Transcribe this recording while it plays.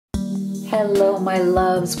Hello, my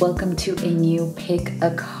loves. Welcome to a new Pick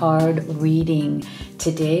a Card reading.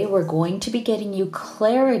 Today, we're going to be getting you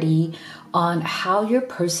clarity on how your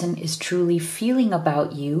person is truly feeling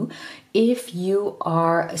about you if you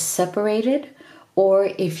are separated or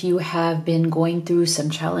if you have been going through some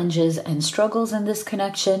challenges and struggles in this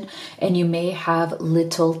connection and you may have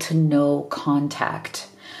little to no contact.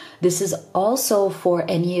 This is also for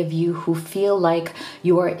any of you who feel like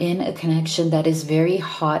you are in a connection that is very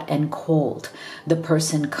hot and cold. The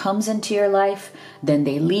person comes into your life, then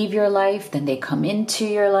they leave your life, then they come into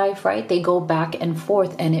your life, right? They go back and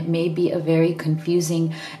forth, and it may be a very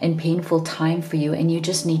confusing and painful time for you, and you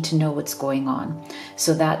just need to know what's going on.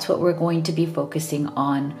 So that's what we're going to be focusing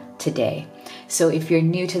on today. So if you're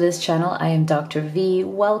new to this channel, I am Dr. V.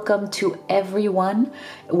 Welcome to everyone.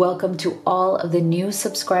 Welcome to all of the new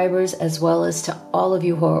subscribers, as well as to all of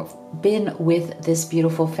you who have been with this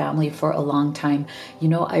beautiful family for a long time. You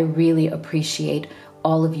know, I really appreciate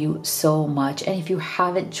all of you so much. And if you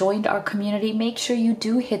haven't joined our community, make sure you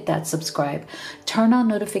do hit that subscribe. Turn on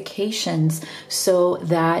notifications so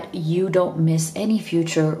that you don't miss any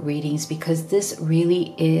future readings, because this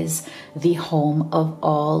really is the home of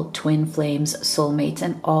all twin flames, soulmates,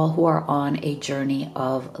 and all who are on a journey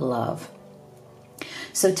of love.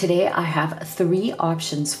 So today I have 3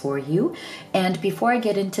 options for you. And before I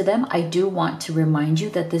get into them, I do want to remind you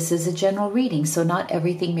that this is a general reading. So not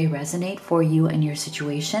everything may resonate for you and your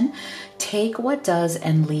situation. Take what does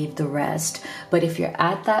and leave the rest. But if you're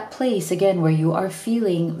at that place, again, where you are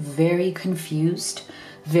feeling very confused,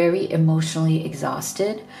 very emotionally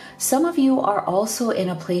exhausted, some of you are also in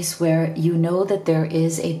a place where you know that there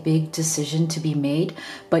is a big decision to be made,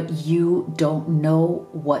 but you don't know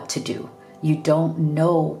what to do. You don't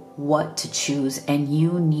know what to choose, and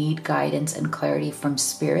you need guidance and clarity from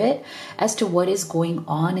spirit as to what is going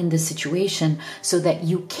on in the situation so that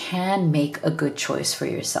you can make a good choice for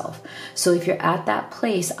yourself. So if you're at that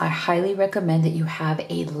place, I highly recommend that you have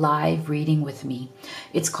a live reading with me.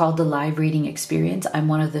 It's called the Live Reading Experience. I'm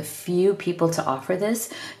one of the few people to offer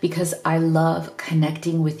this because I love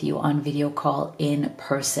connecting with you on video call in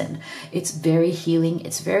person. It's very healing,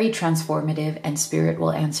 it's very transformative, and spirit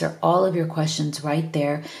will answer all of your questions right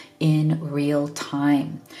there in real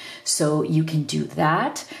time. So you can do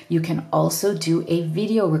that. You can also do a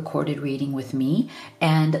video recorded reading with me,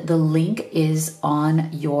 and the link is on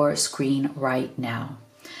your screen right now.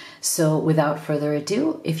 So without further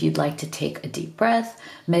ado, if you'd like to take a deep breath,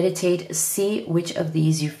 meditate, see which of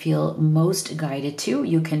these you feel most guided to,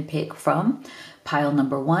 you can pick from pile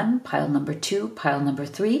number 1, pile number 2, pile number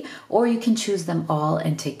 3, or you can choose them all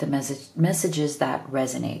and take the messages that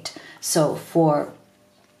resonate. So for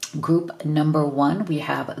group number 1, we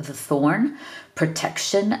have the Thorn,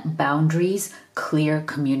 protection, boundaries, clear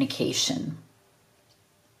communication.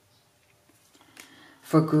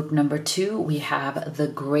 For group number 2, we have the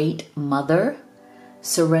Great Mother,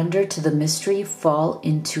 surrender to the mystery, fall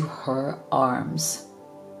into her arms.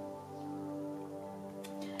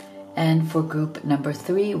 And for group number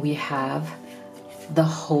 3, we have the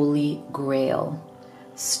Holy Grail,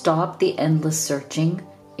 stop the endless searching,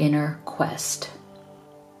 inner quest.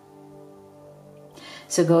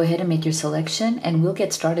 So go ahead and make your selection, and we'll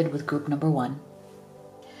get started with group number 1.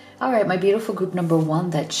 All right, my beautiful group number 1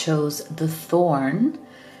 that chose the Thorn.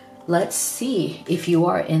 Let's see if you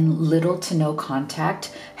are in little to no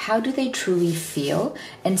contact. How do they truly feel?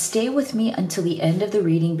 And stay with me until the end of the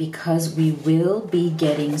reading, because we will be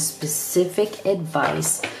getting specific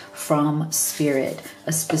advice from Spirit,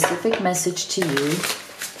 a specific message to you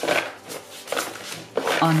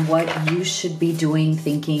on what you should be doing,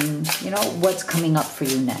 thinking, you know, what's coming up for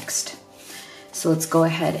you next. So let's go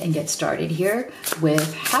ahead and get started here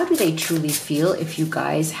with how do they truly feel if you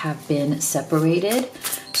guys have been separated,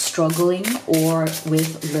 struggling, or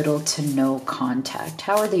with little to no contact.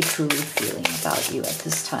 How are they truly feeling about you at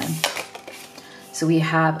this time? So we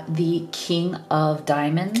have the King of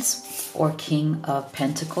Diamonds or King of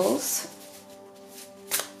Pentacles.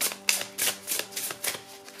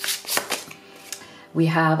 We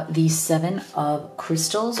have the 7 of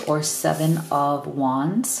Crystals or 7 of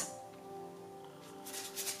Wands.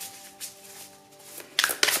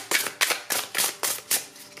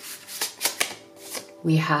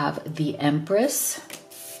 We have the Empress.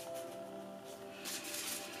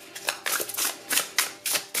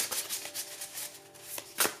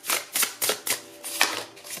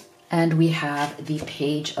 And we have the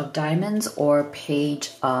Page of Diamonds or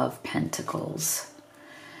Page of Pentacles.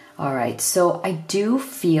 All right, so I do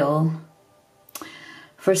feel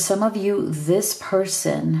for some of you, this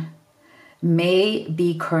person may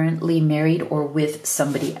be currently married or with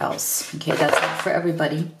somebody else. Okay, that's not for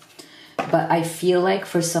everybody. But I feel like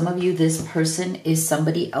for some of you, this person is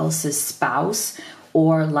somebody else's spouse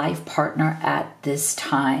or life partner at this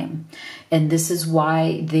time. And this is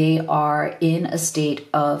why they are in a state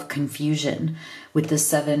of confusion with the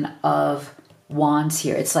 7 of Wands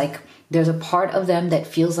here. It's like there's a part of them that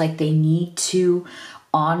feels like they need to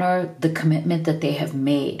honor the commitment that they have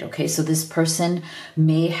made. Okay, so this person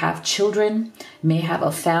may have children, may have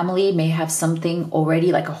a family, may have something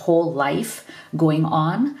already, like a whole life going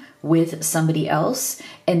on with somebody else,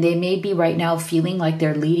 and they may be right now feeling like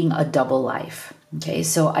they're leading a double life. Okay,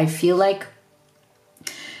 so I feel like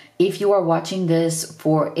if you are watching this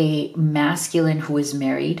for a masculine who is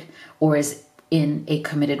married or is in a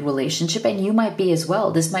committed relationship, and you might be as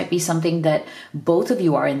well, this might be something that both of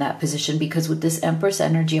you are in that position, because with this Empress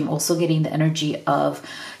energy, I'm also getting the energy of,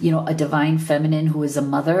 you know, a divine feminine who is a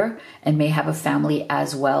mother and may have a family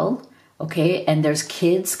as well. Okay, and there's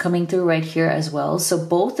kids coming through right here as well. So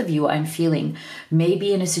both of you, I'm feeling, may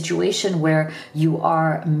be in a situation where you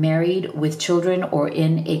are married with children or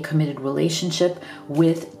in a committed relationship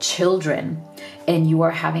with children, and you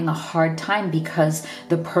are having a hard time because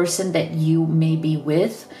the person that you may be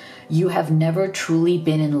with, you have never truly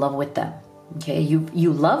been in love with them. Okay,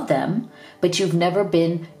 you love them, but you've never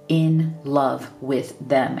been in love with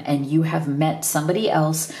them, and you have met somebody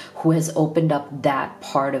else who has opened up that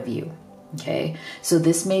part of you. Okay, so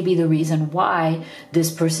this may be the reason why this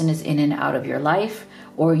person is in and out of your life,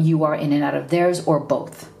 or you are in and out of theirs, or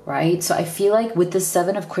both, right? So I feel like with the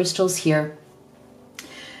 7 of crystals here,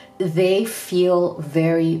 they feel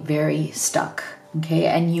very, very stuck. Okay,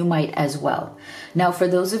 and you might as well. Now, for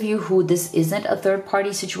those of you who this isn't a third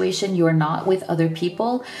party situation, you're not with other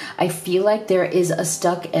people, I feel like there is a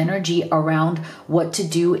stuck energy around what to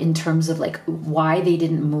do in terms of like why they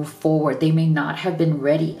didn't move forward. They may not have been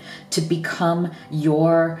ready to become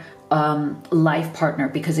your life partner,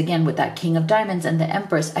 because again, with that King of Diamonds and the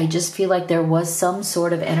Empress, I just feel like there was some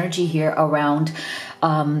sort of energy here around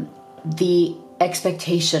the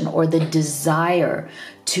expectation or the desire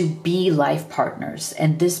to be life partners,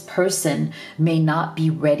 and this person may not be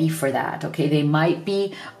ready for that. Okay, they might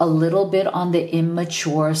be a little bit on the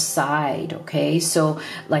immature side. Okay, so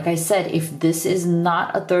like I said, if this is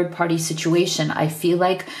not a third party situation, I feel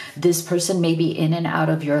like this person may be in and out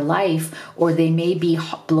of your life, or they may be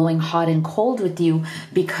blowing hot and cold with you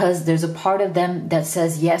because there's a part of them that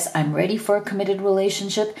says, yes, I'm ready for a committed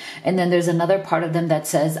relationship, and then there's another part of them that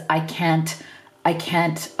says, I can't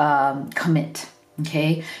commit.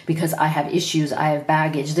 Okay, because I have issues, I have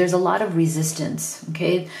baggage. There's a lot of resistance.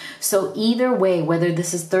 Okay, so either way, whether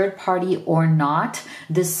this is third party or not,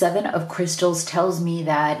 this 7 of crystals tells me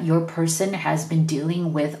that your person has been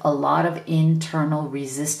dealing with a lot of internal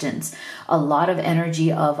resistance, a lot of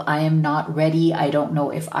energy of I am not ready. I don't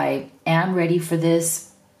know if I am ready for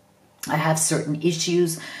this. I have certain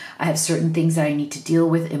issues. I have certain things that I need to deal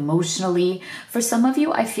with emotionally. For some of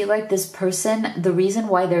you, I feel like this person, the reason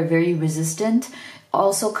why they're very resistant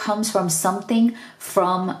also comes from something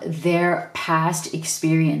from their past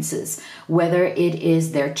experiences. Whether it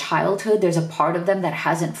is their childhood, there's a part of them that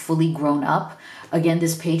hasn't fully grown up. Again,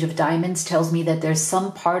 this Page of Diamonds tells me that there's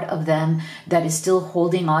some part of them that is still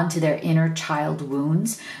holding on to their inner child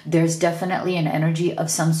wounds. There's definitely an energy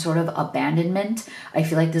of some sort of abandonment. I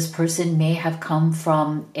feel like this person may have come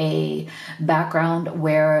from a background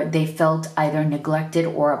where they felt either neglected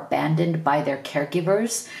or abandoned by their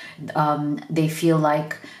caregivers. They feel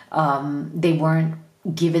like they weren't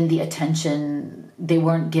given the attention, they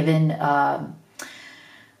weren't given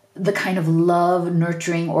the kind of love,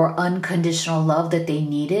 nurturing, or unconditional love that they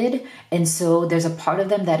needed. And so there's a part of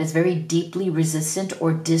them that is very deeply resistant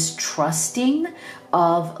or distrusting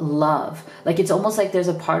of love. Like it's almost like there's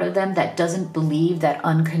a part of them that doesn't believe that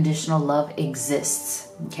unconditional love exists.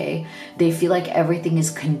 Okay, they feel like everything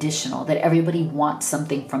is conditional, that everybody wants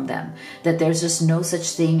something from them, that there's just no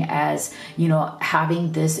such thing as, you know,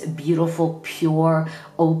 having this beautiful, pure,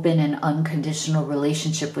 open and unconditional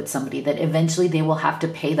relationship with somebody, that eventually they will have to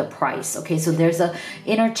pay the price. Okay, so there's a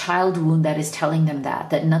inner child wound that is telling them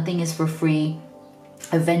that nothing is for free.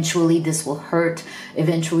 Eventually this will hurt.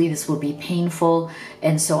 Eventually this will be painful.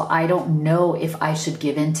 And so I don't know if I should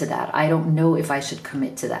give in to that. I don't know if I should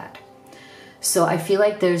commit to that. So I feel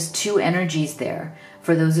like there's two energies there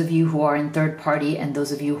for those of you who are in third party and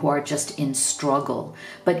those of you who are just in struggle.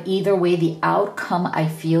 But either way, the outcome I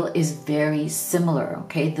feel is very similar.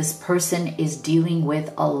 Okay, this person is dealing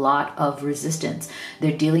with a lot of resistance.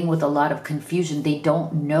 They're dealing with a lot of confusion. They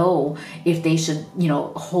don't know if they should, you know,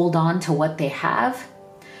 hold on to what they have.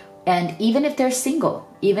 And even if they're single,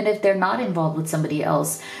 Even if they're not involved with somebody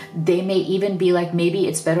else, they may even be like, maybe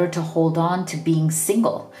it's better to hold on to being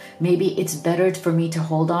single. Maybe it's better for me to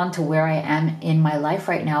hold on to where I am in my life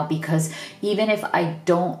right now, because even if I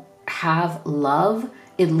don't have love,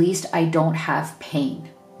 at least I don't have pain.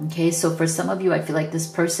 Okay, so for some of you, I feel like this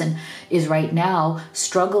person is right now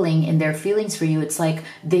struggling in their feelings for you. It's like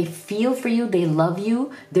they feel for you, they love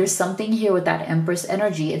you. There's something here with that Empress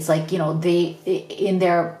energy. It's like, you know, they in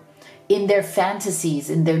their fantasies,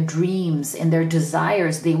 in their dreams, in their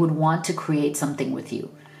desires, they would want to create something with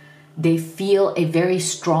you. They feel a very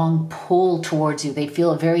strong pull towards you. They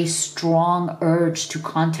feel a very strong urge to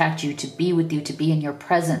contact you, to be with you, to be in your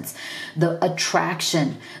presence. The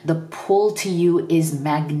attraction, the pull to you is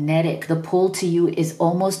magnetic. The pull to you is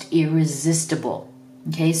almost irresistible.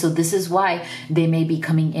 Okay, so this is why they may be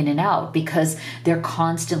coming in and out, because they're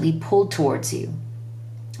constantly pulled towards you.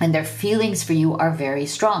 And their feelings for you are very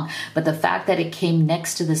strong. But the fact that it came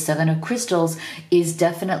next to the Seven of Crystals is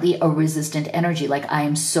definitely a resistant energy. Like, I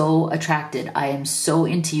am so attracted, I am so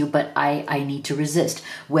into you, but I need to resist.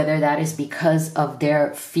 Whether that is because of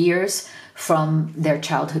their fears from their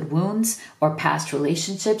childhood wounds or past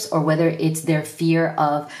relationships, or whether it's their fear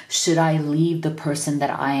of, should I leave the person that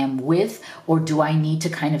I am with, or do I need to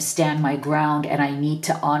kind of stand my ground and I need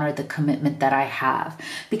to honor the commitment that I have?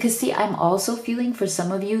 Because see, I'm also feeling for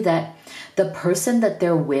some of you that the person that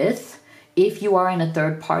they're with, if you are in a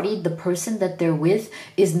third party, the person that they're with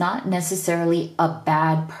is not necessarily a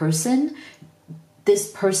bad person. This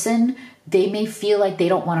person, they may feel like they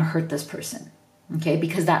don't want to hurt this person. Okay,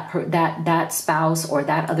 because that spouse or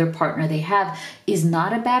that other partner they have is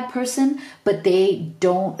not a bad person, but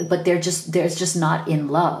they're just not in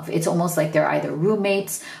love. It's almost like they're either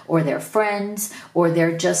roommates or they're friends, or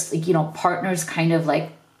they're just, you know, partners, kind of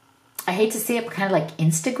like, I hate to say it, but kind of like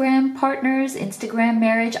Instagram partners, Instagram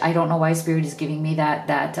marriage. I don't know why Spirit is giving me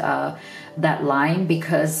that line,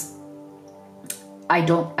 because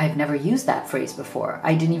I've never used that phrase before.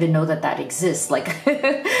 I didn't even know that exists. Like,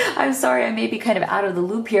 I'm sorry, I may be kind of out of the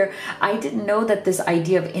loop here. I didn't know that this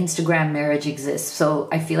idea of Instagram marriage exists. So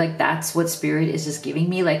I feel like that's what Spirit is just giving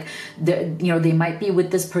me. Like, they might be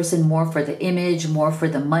with this person more for the image, more for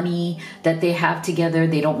the money that they have together.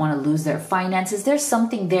 They don't want to lose their finances. There's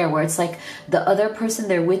something there where it's like the other person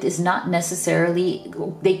they're with is not necessarily,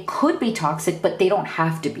 they could be toxic, but they don't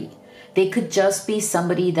have to be. They could just be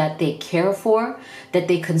somebody that they care for, that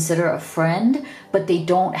they consider a friend, but they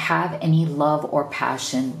don't have any love or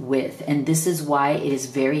passion with. And this is why it is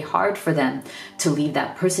very hard for them to leave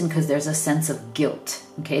that person, because there's a sense of guilt.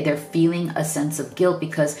 Okay, they're feeling a sense of guilt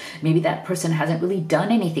because maybe that person hasn't really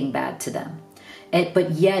done anything bad to them.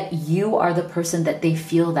 But yet you are the person that they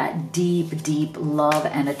feel that deep, deep love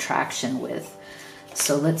and attraction with.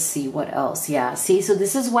 So let's see what else. Yeah, see, so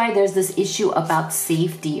this is why there's this issue about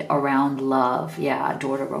safety around love. Yeah,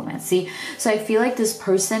 door to romance. See, so I feel like this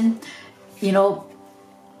person, you know,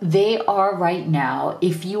 they are right now,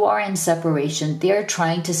 if you are in separation, they're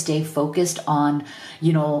trying to stay focused on,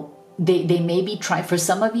 you know, they may be trying, for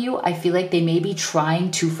some of you, I feel like they may be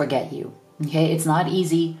trying to forget you. Okay, it's not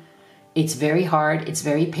easy. It's very hard. It's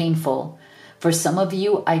very painful. For some of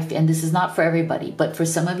you, and this is not for everybody, but for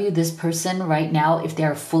some of you, this person right now, if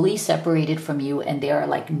they're fully separated from you and they are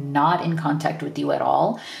like not in contact with you at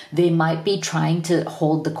all, they might be trying to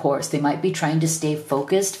hold the course. They might be trying to stay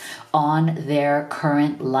focused on their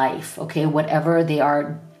current life, okay? Whatever they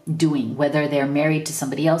are doing, whether they're married to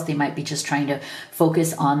somebody else, they might be just trying to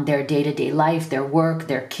focus on their day-to-day life, their work,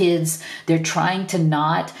 their kids. They're trying to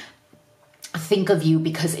not think of you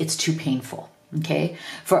because it's too painful. Okay.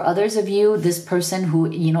 For others of you, this person who,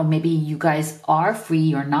 you know, maybe you guys are free,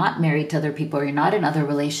 you're not married to other people, or you're not in other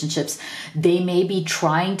relationships, they may be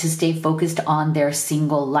trying to stay focused on their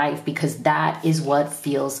single life because that is what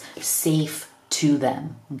feels safe to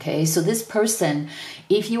them. Okay. So this person,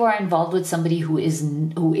 if you are involved with somebody who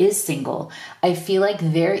is single, I feel like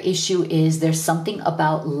their issue is there's something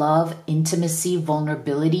about love, intimacy,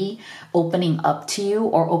 vulnerability, opening up to you,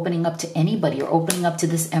 or opening up to anybody, or opening up to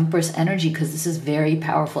this Empress energy, because this is very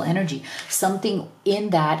powerful energy. Something in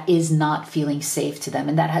that is not feeling safe to them,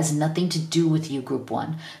 and that has nothing to do with you, group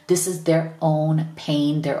one. This is their own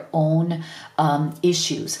pain, their own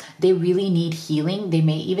issues. They really need healing. They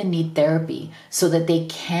may even need therapy so that they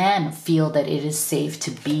can feel that it is safe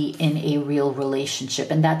to be in a real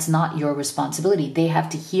relationship. And that's not your responsibility. They have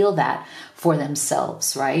to heal that for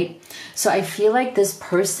themselves, right? So I feel like this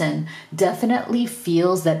person definitely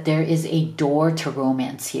feels that there is a door to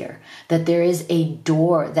romance here, that there is a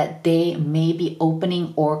door that they may be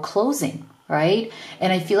opening or closing, right?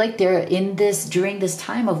 And I feel like they're in this, during this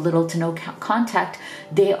time of little to no contact,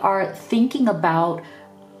 they are thinking about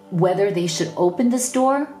whether they should open this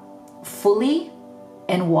door fully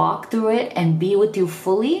and walk through it and be with you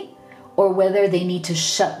fully, or whether they need to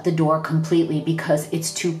shut the door completely because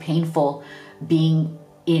it's too painful being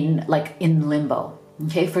in limbo.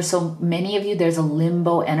 Okay, for so many of you, there's a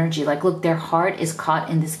limbo energy. Like, look, their heart is caught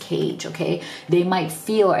in this cage, okay? They might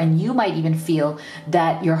feel, and you might even feel,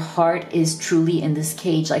 that your heart is truly in this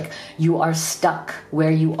cage. Like, you are stuck where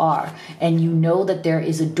you are, and you know that there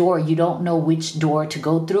is a door. You don't know which door to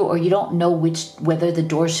go through, or you don't know whether the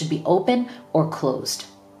door should be open or closed.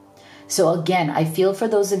 So again, I feel for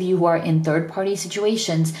those of you who are in third-party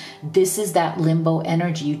situations, this is that limbo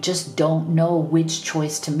energy. You just don't know which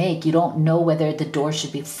choice to make. You don't know whether the door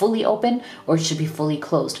should be fully open or it should be fully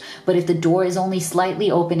closed. But if the door is only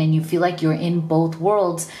slightly open and you feel like you're in both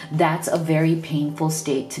worlds, that's a very painful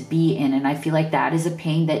state to be in. And I feel like that is a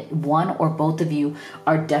pain that one or both of you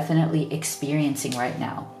are definitely experiencing right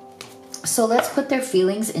now. So let's put their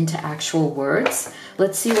feelings into actual words.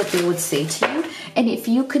 Let's see what they would say to you. And if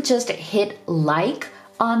you could just hit like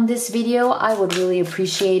on this video, I would really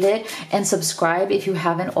appreciate it. And subscribe if you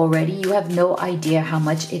haven't already. You have no idea how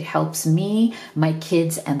much it helps me, my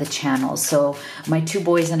kids, and the channel. So my two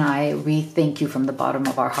boys and I, we thank you from the bottom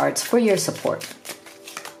of our hearts for your support.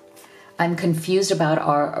 I'm confused about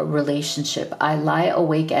our relationship. I lie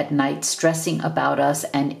awake at night stressing about us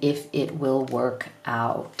and if it will work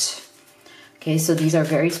out. Okay, so these are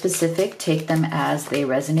very specific. Take them as they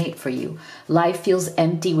resonate for you. Life feels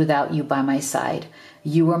empty without you by my side.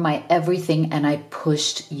 You were my everything and I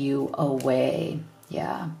pushed you away.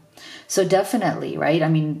 Yeah. So definitely, right? I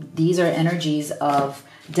mean, these are energies of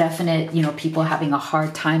definite, people having a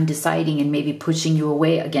hard time deciding and maybe pushing you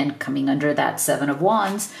away. Again, coming under that Seven of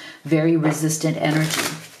Wands, very resistant energy.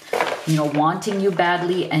 Wanting you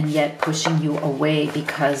badly and yet pushing you away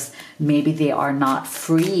because maybe they are not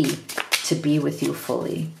free to be with you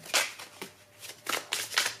fully.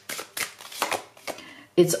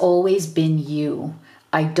 It's always been you.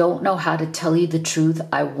 I don't know how to tell you the truth.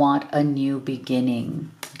 I want a new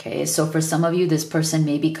beginning. Okay, so for some of you, this person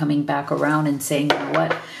may be coming back around and saying, you know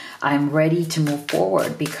what, I'm ready to move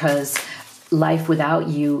forward because life without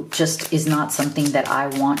you just is not something that I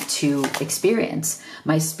want to experience.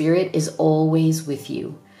 My spirit is always with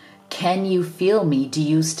you. Can you feel me? Do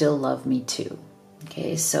you still love me too?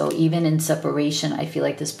 Okay, so even in separation, I feel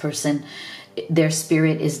like this person, their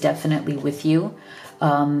spirit is definitely with you.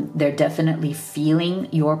 They're definitely feeling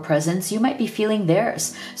your presence. You might be feeling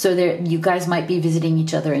theirs. So you guys might be visiting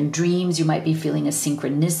each other in dreams. You might be feeling a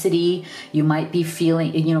synchronicity. You might be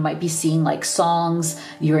feeling, might be seeing like songs,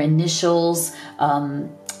 your initials.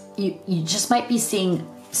 You just might be seeing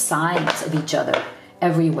signs of each other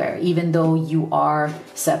everywhere, even though you are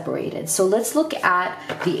separated. So let's look at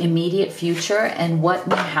the immediate future and what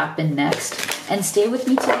may happen next. And stay with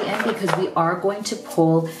me to the end because we are going to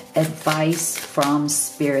pull advice from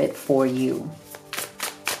Spirit for you.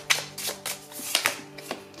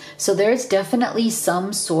 So there's definitely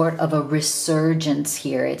some sort of a resurgence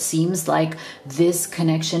here. It seems like this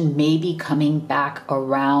connection may be coming back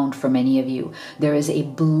around for many of you. There is a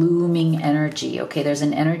blooming energy, okay? There's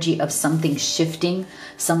an energy of something shifting,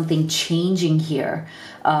 something changing here,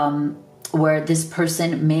 where this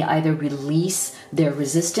person may either release their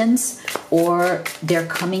resistance or they're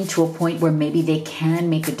coming to a point where maybe they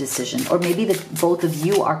can make a decision, or maybe both of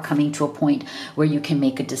you are coming to a point where you can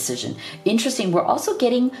make a decision. Interesting, we're also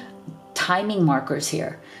getting timing markers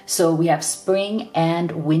here. So we have spring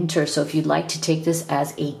and winter. So if you'd like to take this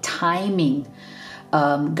as a timing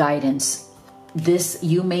guidance,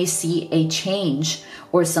 you may see a change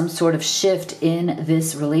or some sort of shift in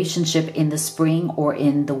this relationship in the spring or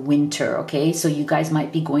in the winter, okay? So you guys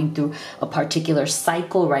might be going through a particular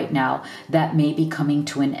cycle right now that may be coming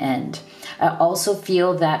to an end. I also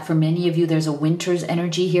feel that for many of you, there's a winter's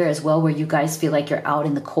energy here as well, where you guys feel like you're out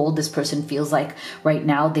in the cold. This person feels like right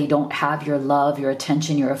now they don't have your love, your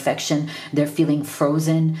attention, your affection. They're feeling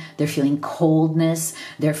frozen. They're feeling coldness.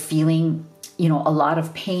 They're feeling a lot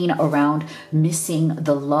of pain around missing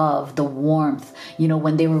the love, the warmth.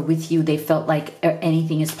 When they were with you, they felt like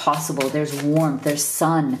anything is possible. There's warmth, there's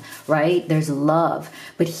sun, right? There's love.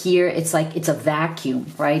 But here it's like it's a vacuum,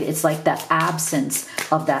 right? It's like the absence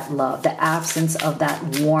of that love, the absence of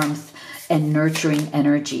that warmth and nurturing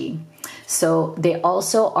energy. So they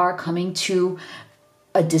also are coming to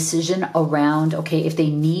a decision around, okay, if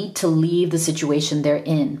they need to leave the situation they're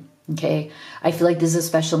in. Okay, I feel like this is a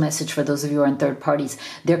special message for those of you who are in third parties.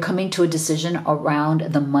 They're coming to a decision around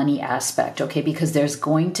the money aspect, okay, because there's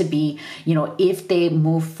going to be, if they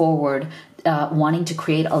move forward, wanting to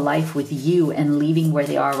create a life with you and leaving where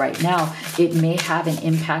they are right now, it may have an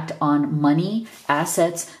impact on money,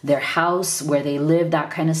 assets, their house, where they live,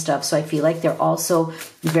 that kind of stuff. So I feel like they're also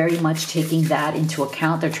very much taking that into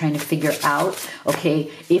account. They're trying to figure out,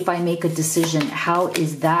 okay, if I make a decision, how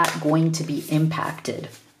is that going to be impacted?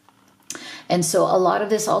 And so a lot of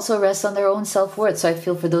this also rests on their own self-worth. So I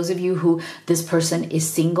feel for those of you who this person is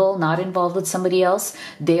single, not involved with somebody else,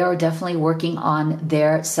 they are definitely working on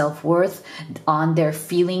their self-worth, on their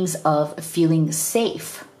feelings of feeling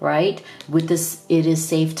safe, right? With this, it is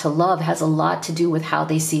safe to love has a lot to do with how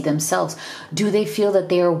they see themselves. Do they feel that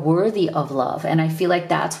they are worthy of love? And I feel like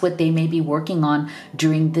that's what they may be working on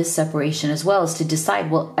during this separation as well, is to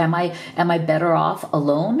decide, well, am I better off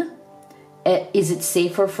alone? Is it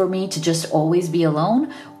safer for me to just always be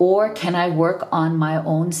alone? Or can I work on my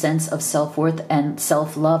own sense of self-worth and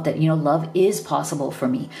self-love, that, love is possible for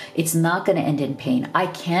me. It's not going to end in pain. I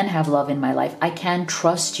can have love in my life. I can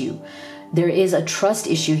trust you. There is a trust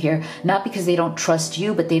issue here, not because they don't trust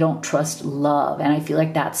you, but they don't trust love. And I feel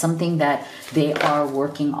like that's something that they are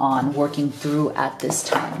working through at this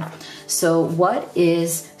time. So what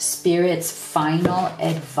is Spirit's final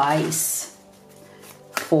advice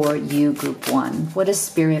for you, Group 1? What does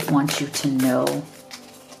Spirit want you to know?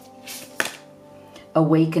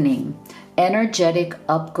 Awakening, energetic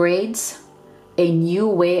upgrades, a new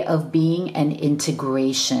way of being, and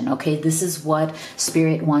integration. Okay, this is what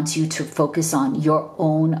Spirit wants you to focus on, your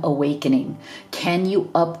own awakening. Can you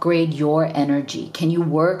upgrade your energy? Can you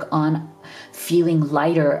work on feeling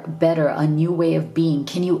lighter, better, a new way of being?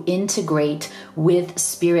 Can you integrate with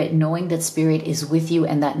Spirit, knowing that Spirit is with you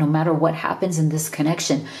and that no matter what happens in this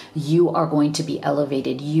connection, you are going to be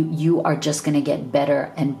elevated. You are just going to get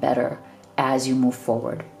better and better as you move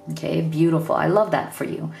forward. Okay, beautiful. I love that for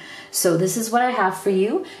you. So this is what I have for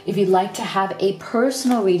you. If you'd like to have a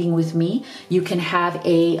personal reading with me, you can have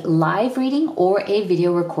a live reading or a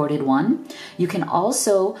video recorded one. You can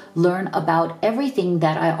also learn about everything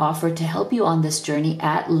that I offer to help you on this journey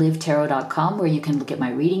at livetarot.com, where you can look at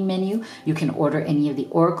my reading menu. You can order any of the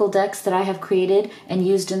oracle decks that I have created and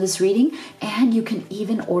used in this reading. And you can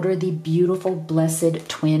even order the beautiful Blessed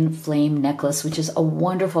Twin Flame necklace, which is a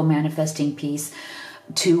wonderful manifesting piece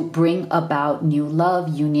to bring about new love,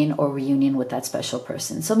 union, or reunion with that special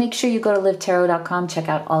person. So make sure you go to livetarot.com, check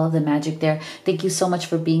out all of the magic there. Thank you so much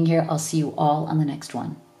for being here. I'll see you all on the next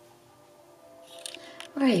one.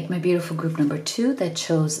 All right, my beautiful group number 2 that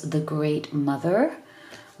chose the Great Mother.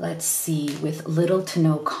 Let's see, with little to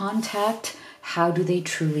no contact, how do they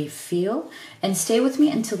truly feel? And stay with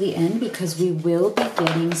me until the end, because we will be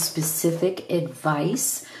getting specific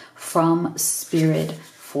advice from Spirit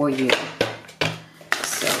for you.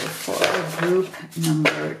 So for group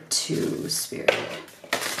number 2, Spirit,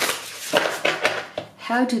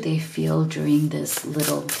 how do they feel during this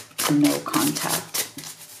little to no contact?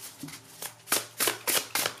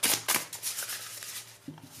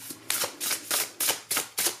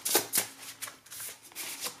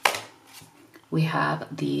 We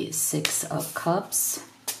have the 6 of Cups.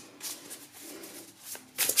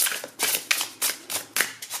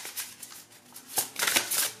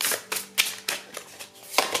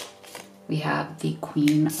 We have the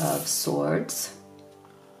Queen of Swords.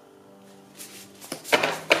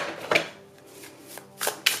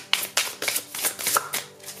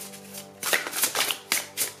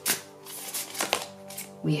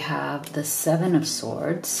 We have the 7 of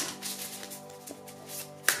Swords.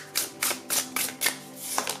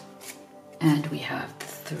 And we have the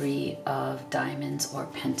 3 of Diamonds or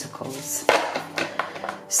Pentacles.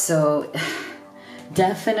 So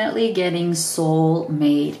definitely getting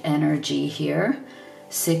soulmate energy here.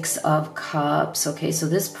 6 of Cups. Okay, so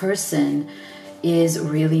this person is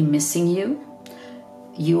really missing you.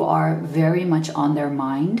 You are very much on their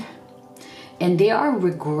mind. And they are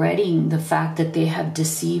regretting the fact that they have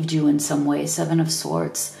deceived you in some way. 7 of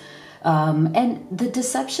Swords. And the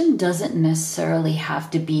deception doesn't necessarily have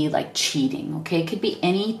to be like cheating, okay? It could be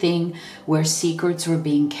anything where secrets were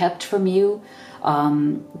being kept from you.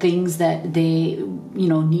 Things that they,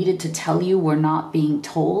 needed to tell you were not being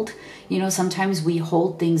told. Sometimes we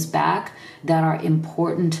hold things back that are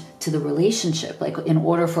important to the relationship. Like in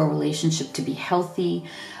order for a relationship to be healthy,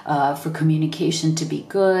 for communication to be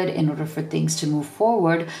good, in order for things to move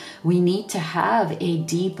forward, we need to have a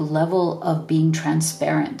deep level of being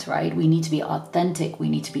transparent, right? We need to be authentic. We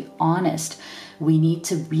need to be honest. We need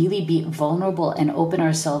to really be vulnerable and open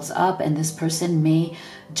ourselves up. And this person may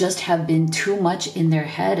just have been too much in their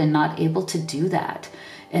head and not able to do that.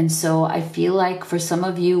 And so I feel like for some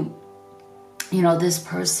of you, this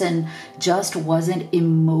person just wasn't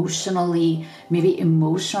maybe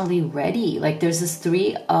emotionally ready. Like there's this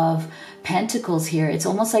Three of Pentacles here. It's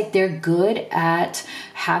almost like they're good at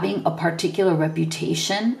having a particular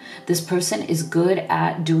reputation. This person is good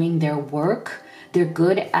at doing their work. They're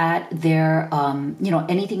good at their,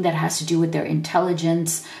 anything that has to do with their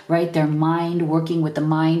intelligence, right? Their mind, working with the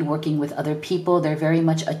mind, working with other people. They're very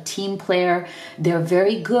much a team player. They're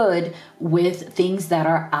very good with things that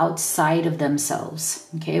are outside of themselves,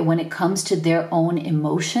 okay? When it comes to their own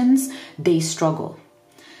emotions, they struggle.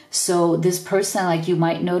 So this person, like you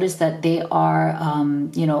might notice that they are,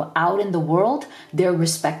 out in the world, they're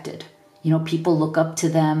respected. People look up to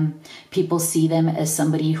them. People see them as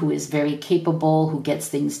somebody who is very capable, who gets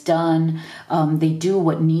things done. They do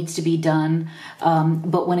what needs to be done.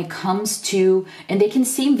 But when it comes to, and they can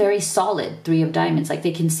seem very solid, Three of Diamonds, like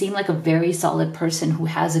they can seem like a very solid person who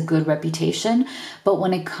has a good reputation. But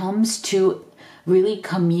when it comes to really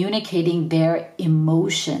communicating their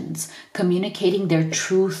emotions, communicating their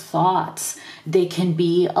true thoughts, they can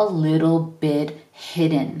be a little bit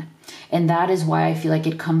hidden. And that is why I feel like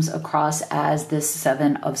it comes across as this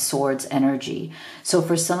Seven of Swords energy. So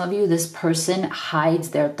for some of you, this person hides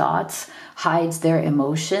their thoughts, hides their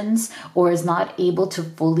emotions, or is not able to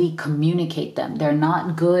fully communicate them. They're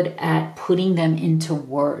not good at putting them into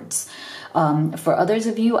words. For others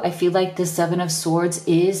of you, I feel like the Seven of Swords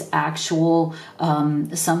is actual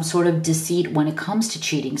some sort of deceit when it comes to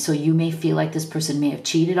cheating. So you may feel like this person may have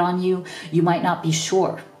cheated on you. You might not be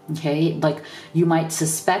sure. Okay, like you might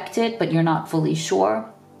suspect it, but you're not fully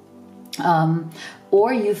sure.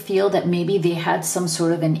 Or you feel that maybe they had some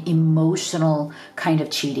sort of an emotional kind of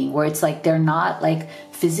cheating where it's like they're not like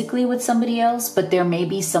physically with somebody else, but there may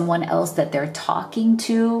be someone else that they're talking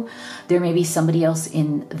to. There may be somebody else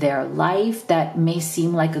in their life that may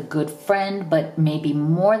seem like a good friend, but maybe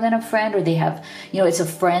more than a friend, or they have, it's a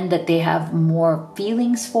friend that they have more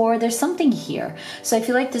feelings for. There's something here. So I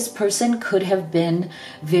feel like this person could have been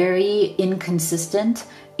very inconsistent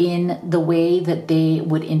in the way that they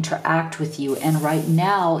would interact with you. And right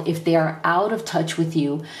now, if they are out of touch with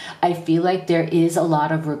you, I feel like there is a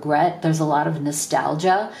lot of regret. There's a lot of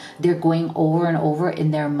nostalgia. They're going over and over in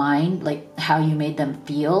their mind, like how you made them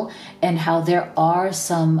feel and how there are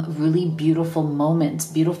some really beautiful moments,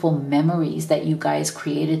 beautiful memories that you guys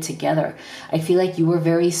created together. I feel like you were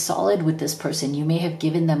very solid with this person. You may have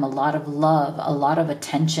given them a lot of love, a lot of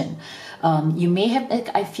attention. You may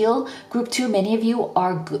have, I feel group 2, many of you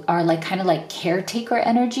are like kind of like caretaker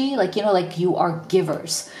energy, like, like you are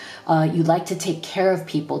givers. You like to take care of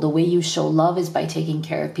people. The way you show love is by taking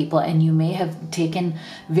care of people. And you may have taken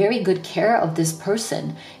very good care of this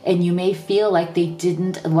person. And you may feel like they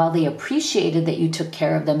didn't, while they appreciated that you took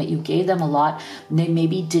care of them, that you gave them a lot, they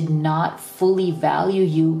maybe did not fully value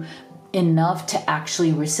you enough to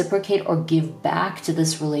actually reciprocate or give back to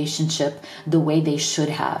this relationship the way they should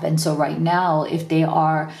have. And so right now, if they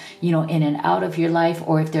are, in and out of your life,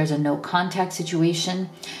 or if there's a no contact situation,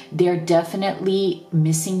 they're definitely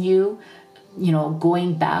missing you,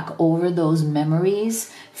 going back over those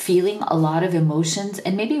memories, feeling a lot of emotions,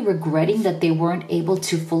 and maybe regretting that they weren't able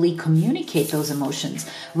to fully communicate those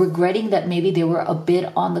emotions, regretting that maybe they were a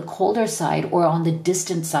bit on the colder side or on the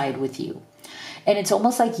distant side with you. And it's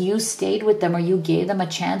almost like you stayed with them or you gave them a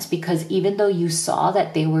chance because even though you saw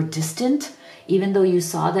that they were distant, even though you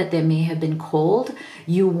saw that they may have been cold,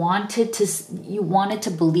 you wanted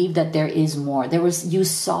to believe that there is more. You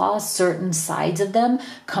saw certain sides of them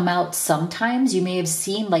come out sometimes. You may have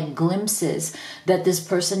seen like glimpses that this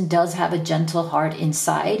person does have a gentle heart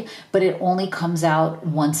inside, but it only comes out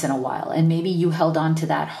once in a while. And maybe you held on to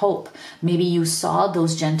that hope. Maybe you saw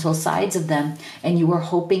those gentle sides of them and you were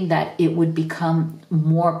hoping that it would become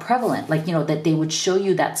more prevalent, like, that they would show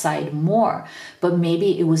you that side more. But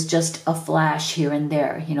maybe it was just a flash here and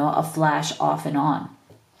there, a flash off and on.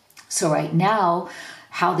 So right now,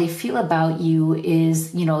 how they feel about you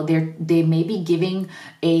is, they may be giving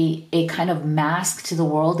a kind of mask to the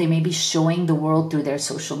world. They may be showing the world through their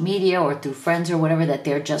social media or through friends or whatever that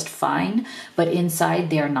they're just fine, but inside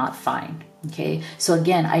they're not fine. Okay, so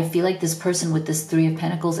again, I feel like this person with this Three of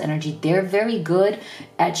Pentacles energy, they're very good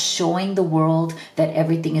at showing the world that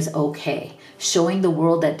everything is okay, showing the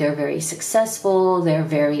world that they're very successful, they're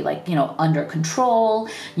very under control,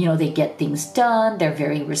 they get things done, they're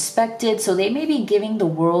very respected. So they may be giving the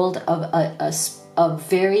world of a a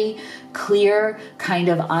very clear kind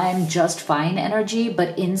of I'm just fine energy,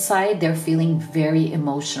 but inside they're feeling very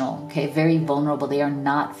emotional, okay, very vulnerable. They are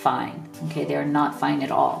not fine, okay, they are not fine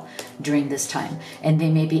at all during this time. And they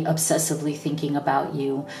may be obsessively thinking about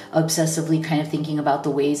you, obsessively kind of thinking about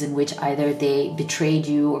the ways in which either they betrayed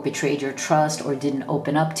you or betrayed your trust or didn't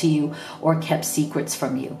open up to you or kept secrets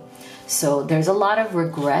from you. So there's a lot of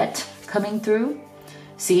regret coming through.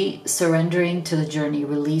 See, surrendering to the journey,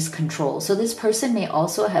 release control. So this person may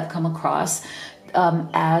also have come across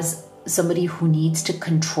as somebody who needs to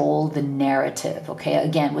control the narrative. Okay,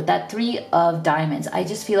 again, with that 3 of diamonds, I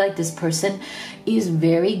just feel like this person is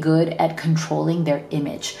very good at controlling their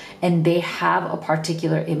image, and they have a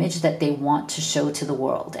particular image that they want to show to the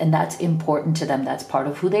world, and that's important to them. That's part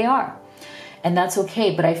of who they are. And that's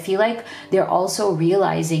okay. But I feel like they're also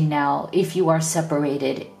realizing now, if you are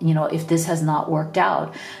separated, you know, if this has not worked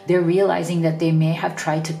out, they're realizing that they may have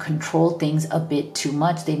tried to control things a bit too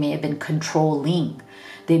much. They may have been controlling.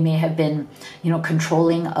 They may have been, you know,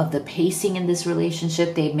 controlling of the pacing in this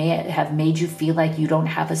relationship. They may have made you feel like you don't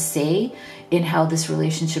have a say in how this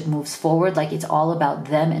relationship moves forward. Like it's all about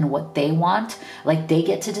them and what they want. Like they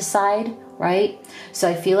get to decide, right? So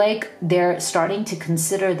I feel like they're starting to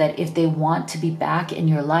consider that if they want to be back in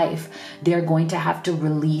your life, they're going to have to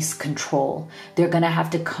release control. They're going to have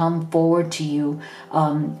to come forward to you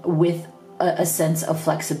with a sense of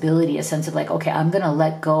flexibility, a sense of like, okay, I'm going to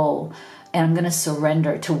let go and I'm going to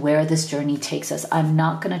surrender to where this journey takes us. I'm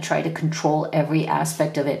not going to try to control every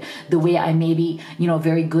aspect of it the way I may be, you know,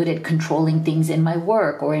 very good at controlling things in my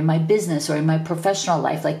work or in my business or in my professional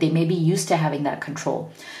life. Like they may be used to having that control,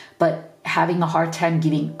 but having a hard time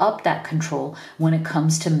giving up that control when it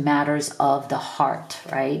comes to matters of the heart,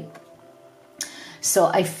 right? So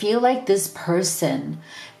I feel like this person,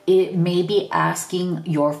 it may be asking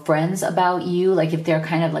your friends about you, like if they're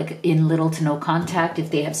kind of like in little to no contact,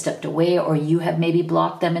 if they have stepped away or you have maybe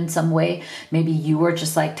blocked them in some way. Maybe you were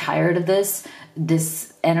just like tired of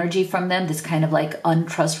this energy from them, this kind of like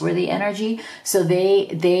untrustworthy energy. So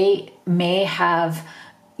they may have,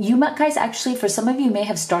 you guys actually, for some of you may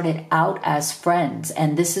have started out as friends,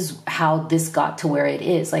 and this is how this got to where it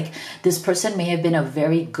is. Like this person may have been a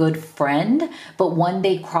very good friend, but when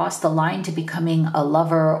they crossed the line to becoming a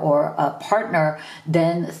lover or a partner,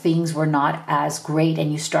 then things were not as great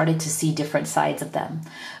and you started to see different sides of them.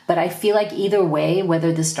 But I feel like either way,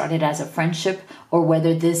 whether this started as a friendship or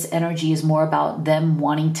whether this energy is more about them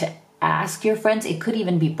wanting to ask your friends, it could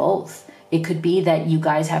even be both. It could be that you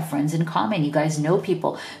guys have friends in common. You guys know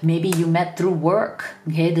people. Maybe you met through work.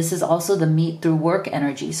 Okay, this is also the meet through work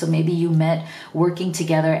energy. So maybe you met working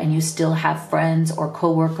together and you still have friends or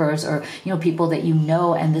coworkers or, you know, people that you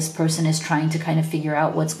know, and this person is trying to kind of figure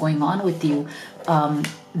out what's going on with you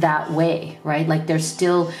that way, right? Like they're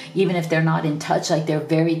still, even if they're not in touch, like they're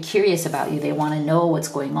very curious about you. They want to know what's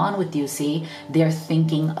going on with you. See, they're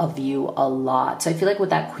thinking of you a lot. So I feel like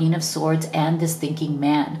with that Queen of Swords and this thinking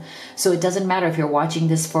man, so it doesn't matter if you're watching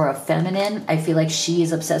this for a feminine, I feel like she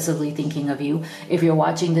is obsessively thinking of you. If you're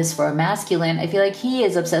watching this for a masculine, I feel like he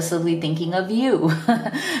is obsessively thinking of you.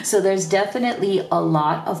 So there's definitely a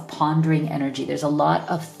lot of pondering energy. There's a lot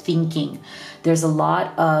of thinking. There's a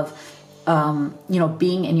lot of you know,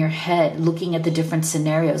 being in your head, looking at the different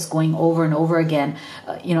scenarios, going over and over again,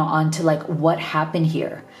 you know, onto like what happened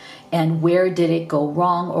here and where did it go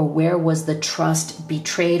wrong, or where was the trust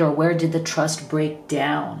betrayed, or where did the trust break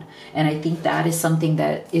down. And I think that is something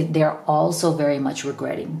that they're also very much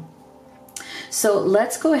regretting. So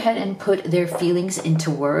let's go ahead and put their feelings into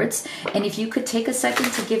words. And if you could take a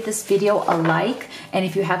second to give this video a like, and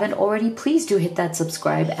if you haven't already, please do hit that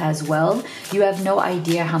subscribe as well. You have no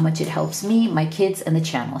idea how much it helps me, my kids, and the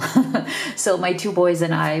channel. So my 2 boys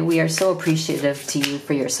and I, we are so appreciative to you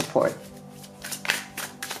for your support.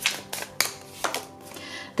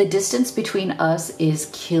 The distance between us is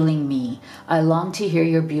killing me. I long to hear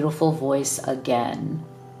your beautiful voice again.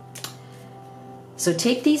 So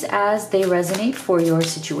take these as they resonate for your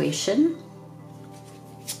situation.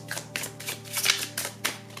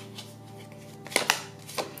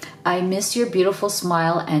 I miss your beautiful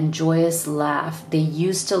smile and joyous laugh. They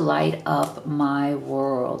used to light up my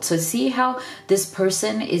world. So see how this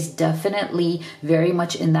person is definitely very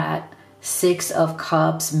much in that 6 of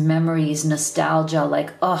Cups, memories, nostalgia,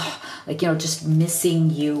 like, oh, like, you know, just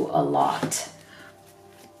missing you a lot.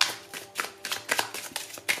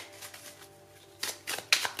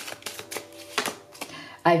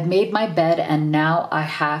 I've made my bed and now I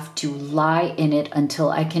have to lie in it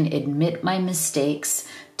until I can admit my mistakes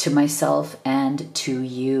to myself and to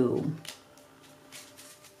you.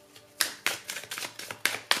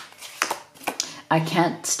 I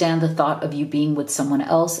can't stand the thought of you being with someone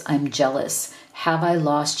else. I'm jealous. Have I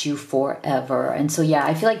lost you forever? And so, yeah,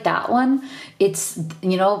 I feel like that one, it's,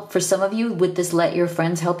 you know, for some of you with this let your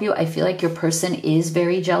friends help you, I feel like your person is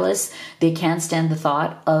very jealous. They can't stand the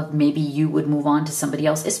thought of maybe you would move on to somebody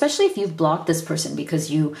else, especially if you've blocked this person because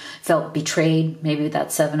you felt betrayed. Maybe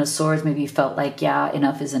that Seven of Swords, maybe you felt like, yeah,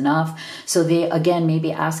 enough is enough. So they, again,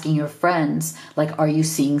 maybe asking your friends, like, are you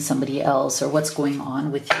seeing somebody else or what's going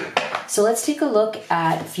on with you? So let's take a look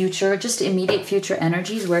at future, just immediate future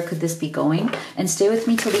energies. Where could this be going? And stay with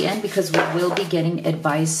me till the end because we will be getting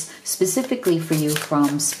advice specifically for you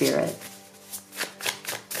from Spirit.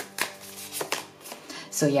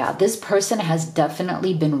 So yeah, this person has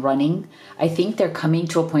definitely been running. I think they're coming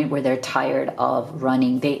to a point where they're tired of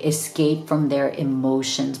running. They escape from their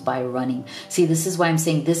emotions by running. See, this is why I'm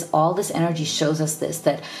saying this, all this energy shows us this,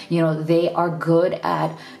 that, you know, they are good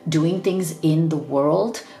at doing things in the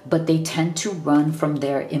world, but they tend to run from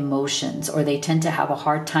their emotions, or they tend to have a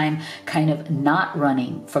hard time kind of not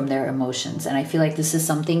running from their emotions. And I feel like this is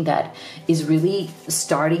something that is really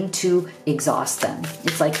starting to exhaust them.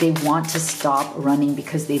 It's like they want to stop running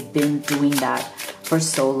because they've been doing that for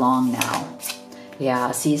so long now.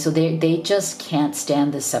 Yeah, see, so they just can't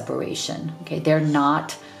stand this separation. Okay, they're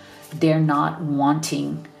not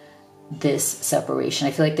wanting this separation.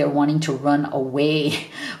 I feel like they're wanting to run away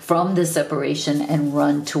from this separation and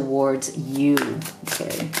run towards you.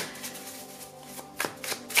 Okay.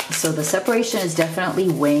 So the separation is definitely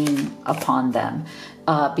weighing upon them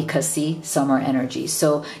because, see, summer energy.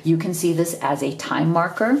 So you can see this as a time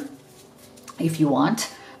marker if you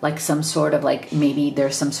want, like some sort of, like, maybe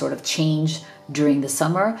there's some sort of change during the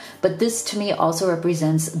summer. But this to me also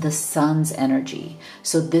represents the sun's energy.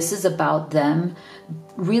 So this is about them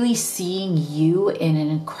really seeing you in an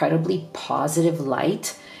incredibly positive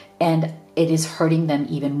light, and it is hurting them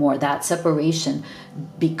even more, that separation,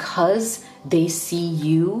 because they see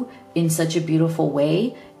you in such a beautiful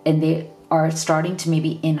way, and they are starting to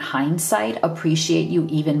maybe in hindsight appreciate you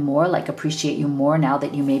even more, like appreciate you more now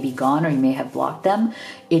that you may be gone or you may have blocked them.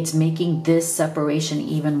 It's making this separation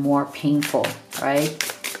even more painful,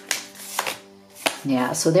 right?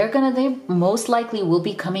 Yeah, so they most likely will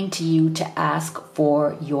be coming to you to ask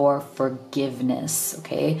for your forgiveness,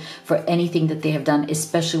 okay? For anything that they have done,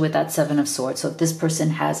 especially with that Seven of Swords. So if this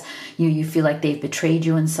person has, you feel like they've betrayed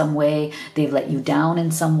you in some way, they've let you down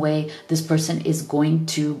in some way, this person is going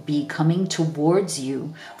to be coming towards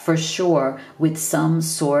you for sure with some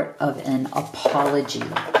sort of an apology,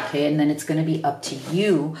 okay? And then it's going to be up to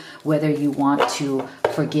you whether you want to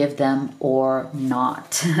forgive them or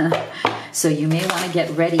not. So you may want to get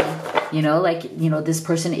ready, you know, like, you know, this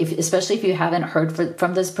person, especially if you haven't heard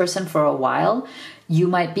from this person for a while, you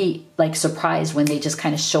might be like surprised when they just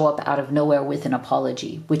kind of show up out of nowhere with an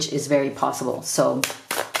apology, which is very possible. So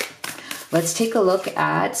let's take a look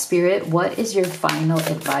at Spirit. What is your final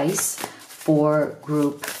advice for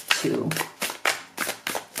group 2?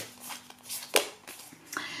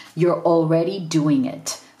 You're already doing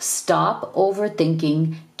it. Stop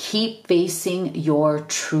overthinking. Keep facing your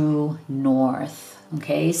true north.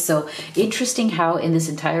 Okay, so interesting how in this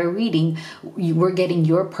entire reading, we're getting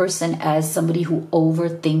your person as somebody who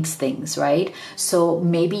overthinks things, right? So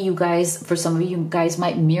maybe you guys, for some of you guys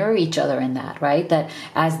might mirror each other in that, right? That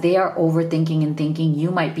as they are overthinking and thinking, you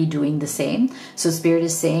might be doing the same. So Spirit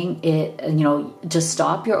is saying it, you know, just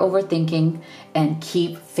stop your overthinking and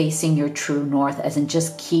keep facing your true north, as in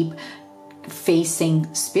just keep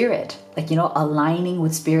facing Spirit, like, you know, aligning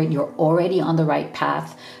with Spirit. You're already on the right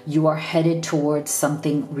path. You are headed towards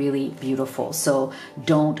something really beautiful. So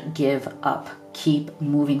don't give up. Keep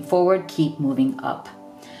moving forward. Keep moving up.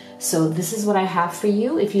 So this is what I have for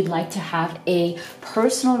you. If you'd like to have a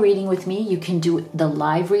personal reading with me, you can do the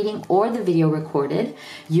live reading or the video recorded.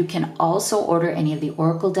 You can also order any of the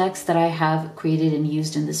oracle decks that I have created and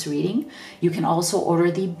used in this reading. You can also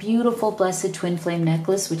order the beautiful Blessed Twin Flame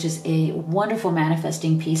necklace, which is a wonderful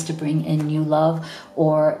manifesting piece to bring in new love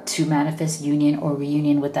or to manifest union or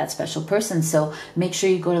reunion with that special person. So make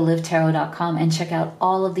sure you go to livetarot.com and check out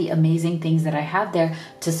all of the amazing things that I have there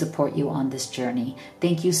to support you on this journey.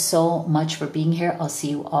 Thank you so much for being here. I'll see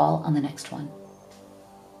you all on the next one.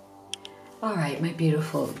 All right, my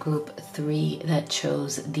beautiful group 3 that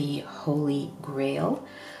chose the Holy Grail.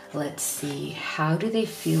 Let's see, how do they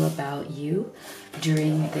feel about you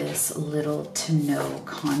during this little to no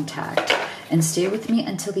contact? And stay with me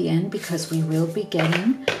until the end because we will be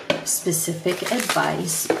getting specific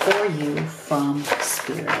advice for you from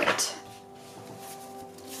Spirit.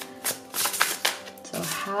 So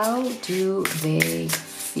how do they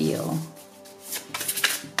feel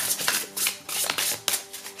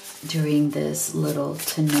during this little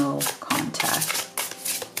to no contact.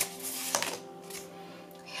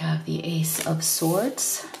 We have the Ace of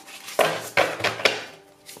Swords.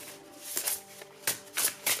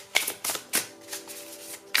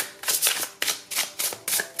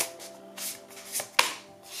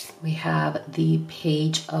 We have the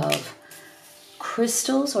Page of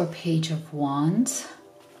Crystals or Page of Wands.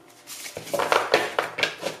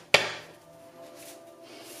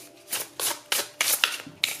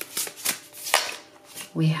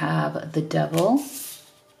 We have the Devil.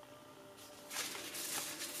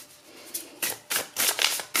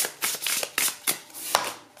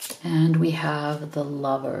 And we have the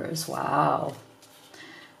Lovers. Wow.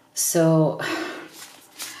 So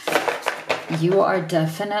you are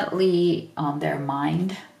definitely on their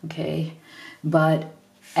mind, okay? But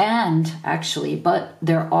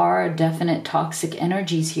there are definite toxic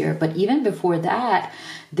energies here. But even before that,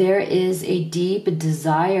 there is a deep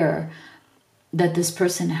desire that this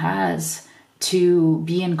person has to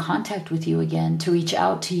be in contact with you again, to reach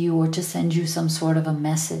out to you or to send you some sort of a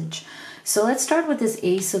message. So let's start with this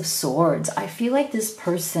Ace of Swords. I feel like this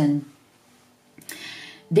person,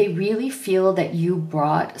 they really feel that you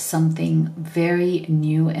brought something very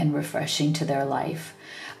new and refreshing to their life.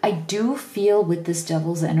 I do feel with this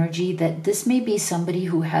Devil's energy that this may be somebody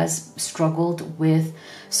who has struggled with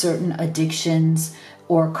certain addictions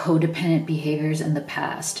or codependent behaviors in the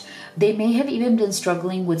past. They may have even been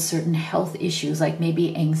struggling with certain health issues, like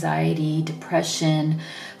maybe anxiety, depression.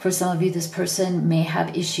 For some of you, this person may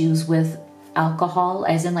have issues with alcohol,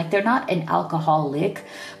 as in like they're not an alcoholic,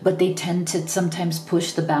 but they tend to sometimes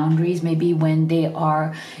push the boundaries. Maybe when they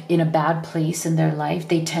are in a bad place in their life,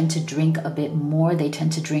 they tend to drink a bit more. They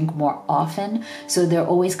tend to drink more often. So they're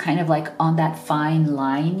always kind of like on that fine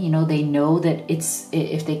line. You know, they know that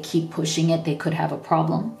if they keep pushing it, they could have a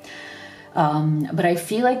problem. But I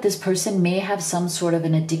feel like this person may have some sort of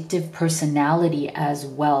an addictive personality as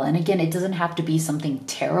well. And again, it doesn't have to be something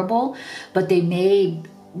terrible, but they may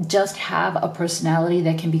just have a personality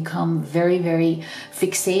that can become very, very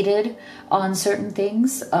fixated on certain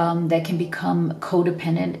things, that can become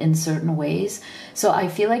codependent in certain ways. So I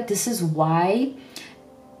feel like this is why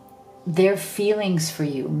their feelings for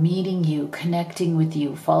you, meeting you, connecting with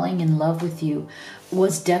you, falling in love with you,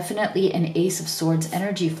 was definitely an Ace of Swords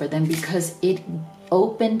energy for them, because it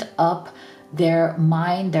opened up their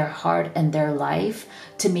mind, their heart, and their life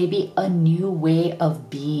to maybe a new way of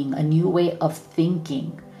being, a new way of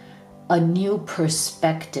thinking, a new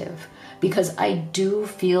perspective. Because I do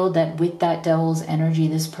feel that with that Devil's energy,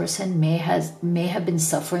 this person may have been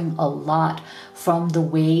suffering a lot from the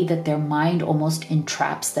way that their mind almost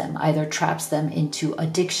entraps them, either traps them into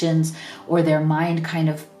addictions, or their mind kind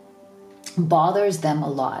of bothers them a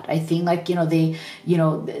lot. I think like,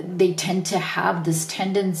 they tend to have this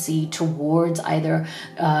tendency towards either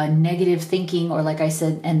negative thinking, or like I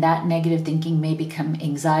said, and that negative thinking may become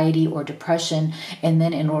anxiety or depression. And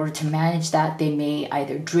then in order to manage that, they may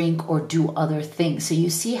either drink or do other things. So you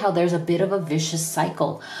see how there's a bit of a vicious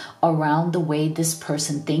cycle around the way this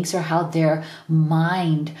person thinks, or how their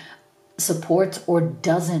mind supports or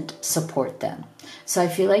doesn't support them. So I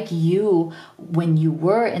feel like you, when you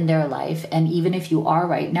were in their life, and even if you are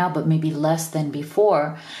right now, but maybe less than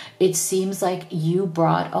before, it seems like you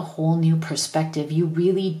brought a whole new perspective. You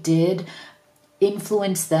really did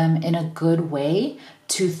influence them in a good way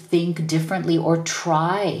to think differently or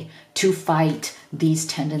try to fight these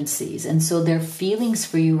tendencies. And so their feelings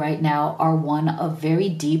for you right now are one of very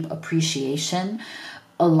deep appreciation,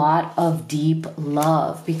 a lot of deep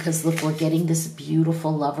love, because look, we're getting this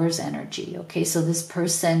beautiful Lover's energy. Okay, so this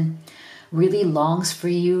person really longs for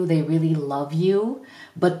you. They really love you,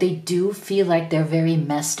 but they do feel like they're very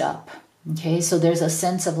messed up. Okay, so there's a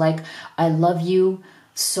sense of like, I love you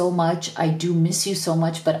so much, I do miss you so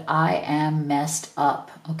much, but I am messed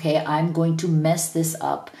up. Okay, I'm going to mess this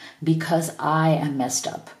up because I am messed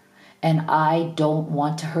up. And I don't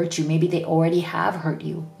want to hurt you. Maybe they already have hurt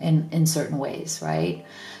you in certain ways, right?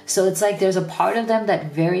 So it's like there's a part of them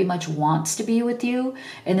that very much wants to be with you.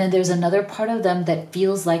 And then there's another part of them that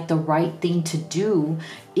feels like the right thing to do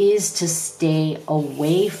is to stay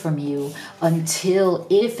away from you until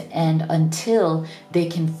they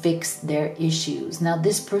can fix their issues. Now,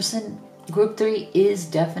 this person, group 3, is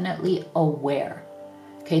definitely aware.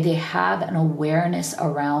 Okay, they have an awareness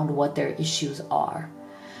around what their issues are.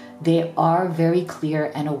 They are very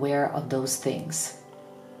clear and aware of those things.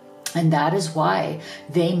 And that is why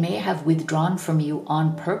they may have withdrawn from you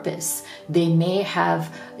on purpose. They may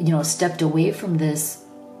have, stepped away from this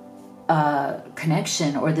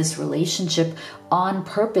connection or this relationship on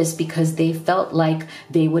purpose because they felt like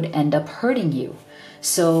they would end up hurting you.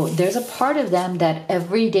 So there's a part of them that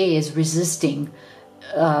every day is resisting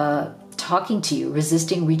talking to you,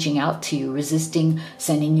 resisting reaching out to you, resisting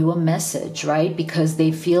sending you a message, right? Because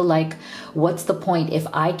they feel like, what's the point if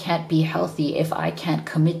I can't be healthy, if I can't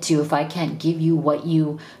commit to you, if I can't give you what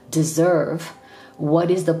you deserve?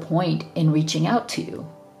 What is the point in reaching out to you?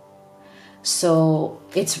 So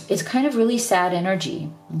it's kind of really sad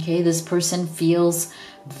energy. Okay, this person feels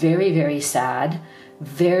very, very sad,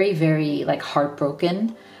 very, very like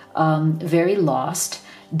heartbroken, very lost.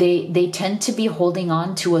 They tend to be holding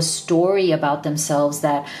on to a story about themselves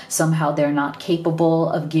that somehow they're not capable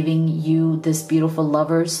of giving you this beautiful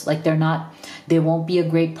lovers. Like they won't be a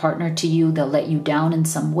great partner to you. They'll let you down in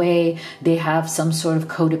some way. They have some sort of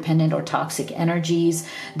codependent or toxic energies.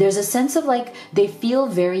 There's a sense of like they feel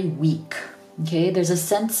very weak. Okay, there's a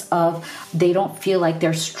sense of they don't feel like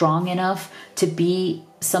they're strong enough to be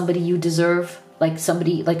somebody you deserve, like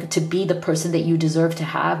somebody like to be the person that you deserve to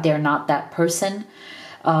have. They're not that person.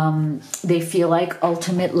 They feel like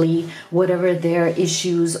ultimately whatever their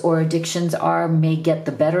issues or addictions are may get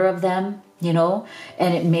the better of them, you know,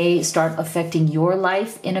 and it may start affecting your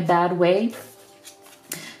life in a bad way.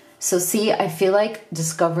 So see, I feel like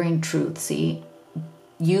discovering truth, see,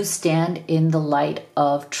 you stand in the light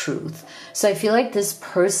of truth. So I feel like this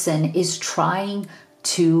person is trying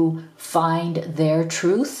to find their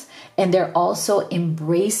truth, and they're also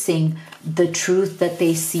embracing the truth that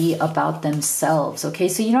they see about themselves. Okay,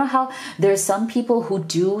 so you know how there's some people who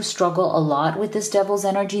do struggle a lot with this devil's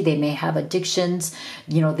energy. They may have addictions,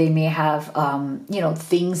 you know, they may have,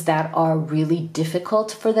 things that are really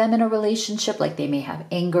difficult for them in a relationship. Like they may have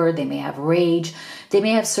anger, they may have rage, they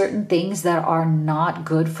may have certain things that are not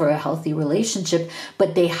good for a healthy relationship,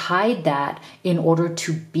 but they hide that in order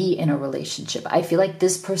to be in a relationship. I feel like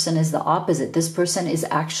this person is the opposite. This person is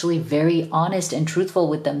actually very honest and truthful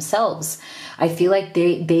with themselves. I feel like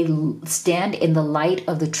they stand in the light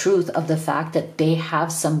of the truth of the fact that they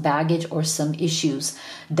have some baggage or some issues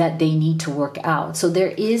that they need to work out. So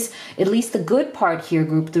there is, at least the good part here,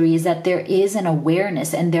 group 3, is that there is an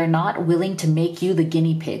awareness, and they're not willing to make you the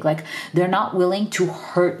guinea pig. Like they're not willing to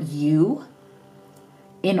hurt you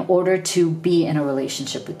in order to be in a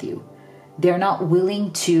relationship with you. They're not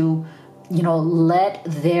willing to, let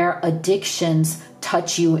their addictions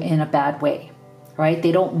touch you in a bad way, right?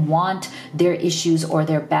 They don't want their issues or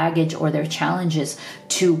their baggage or their challenges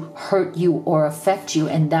to hurt you or affect you.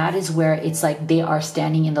 And that is where it's like they are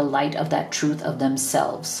standing in the light of that truth of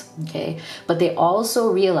themselves, okay? But they also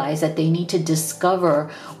realize that they need to discover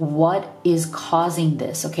what is causing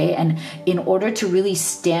this, okay? And in order to really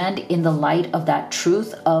stand in the light of that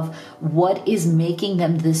truth of what is making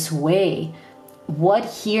them this way, what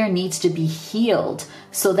here needs to be healed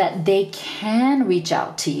so that they can reach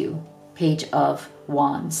out to you, Page of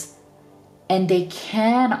Wands, and they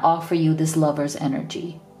can offer you this lover's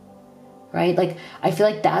energy, right? Like, I feel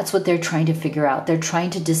like that's what they're trying to figure out. They're trying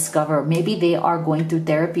to discover. Maybe they are going through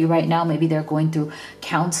therapy right now. Maybe they're going through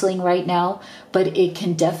counseling right now, but it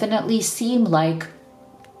can definitely seem like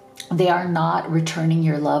they are not returning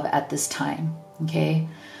your love at this time, okay?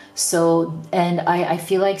 So, and I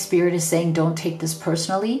feel like Spirit is saying, don't take this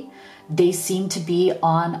personally. They seem to be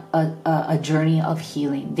on a journey of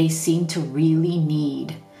healing. They seem to really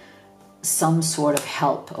need some sort of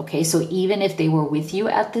help, okay? So even if they were with you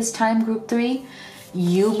at this time, group 3,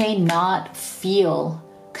 you may not feel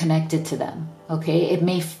connected to them, okay? It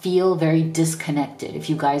may feel very disconnected if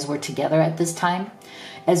you guys were together at this time.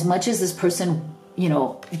 As much as this person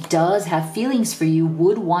does have feelings for you,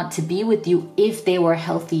 would want to be with you if they were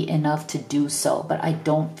healthy enough to do so. But I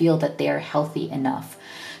don't feel that they are healthy enough.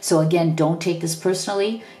 So again, don't take this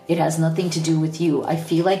personally. It has nothing to do with you. I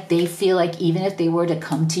feel like they feel like even if they were to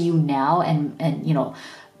come to you now and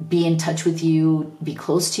be in touch with you, be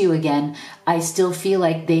close to you again, I still feel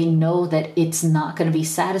like they know that it's not going to be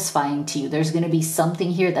satisfying to you. There's going to be something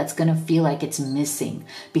here that's going to feel like it's missing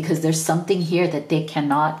because there's something here that they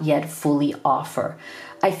cannot yet fully offer.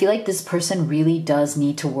 I feel like this person really does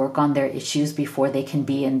need to work on their issues before they can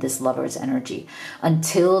be in this lover's energy.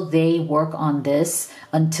 Until they work on this,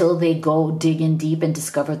 until they go dig in deep and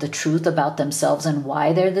discover the truth about themselves and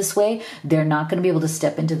why they're this way, they're not going to be able to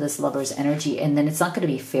step into this lover's energy, and then it's not going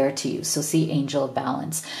to be fair to you. So see, Angel of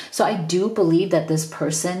Balance. So I do believe that this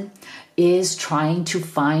person is trying to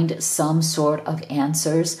find some sort of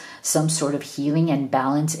answers, some sort of healing and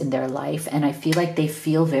balance in their life. And I feel like they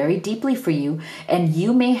feel very deeply for you. And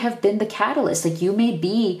you may have been the catalyst. Like you may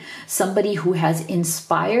be somebody who has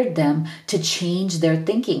inspired them to change their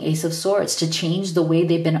thinking, Ace of Swords, to change the way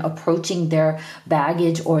they've been approaching their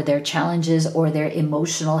baggage or their challenges or their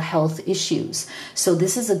emotional health issues. So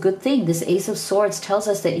this is a good thing. This Ace of Swords tells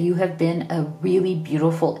us that you have been a really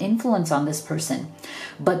beautiful influence on this person.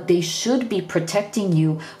 But they should be protecting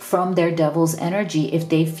you from their devil's energy if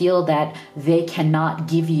they feel that they cannot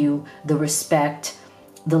give you the respect,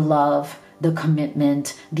 the love, the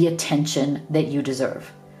commitment, the attention that you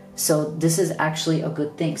deserve. So this is actually a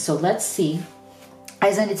good thing. So let's see.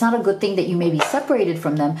 As in, it's not a good thing that you may be separated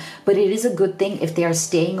from them, but it is a good thing if they are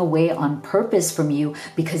staying away on purpose from you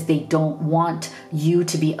because they don't want you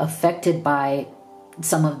to be affected by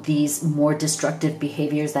some of these more destructive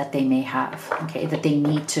behaviors that they may have, okay, that they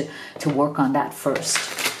need to work on that first.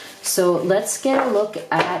 So let's get a look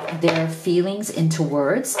at their feelings into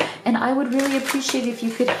words. And I would really appreciate if you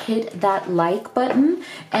could hit that like button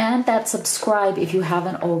and that subscribe if you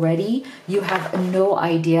haven't already. You have no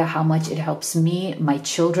idea how much it helps me, my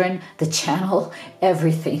children, the channel,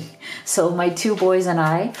 everything. So my two boys and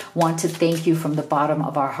I want to thank you from the bottom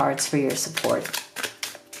of our hearts for your support.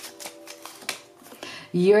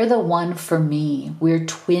 You're the one for me. We're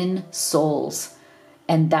twin souls.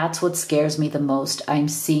 And that's what scares me the most. I'm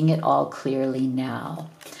seeing it all clearly now.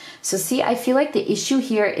 So see, I feel like the issue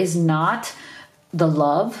here is not the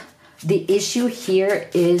love. The issue here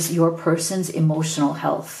is your person's emotional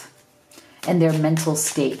health and their mental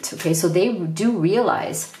state. Okay, so they do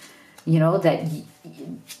realize, you know, that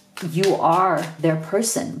you are their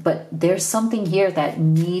person, but there's something here that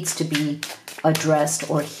needs to be addressed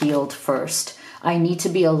or healed first. I need to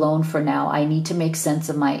be alone for now. I need to make sense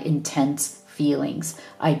of my intense feelings.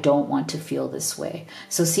 I don't want to feel this way.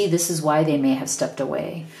 So see, this is why they may have stepped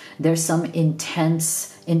away. There's some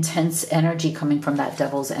intense energy coming from that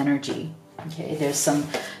devil's energy. Okay, there's some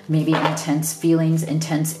maybe intense feelings,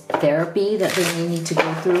 intense therapy that they may need to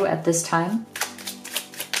go through at this time.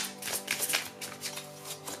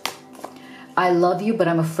 I love you, but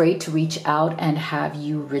I'm afraid to reach out and have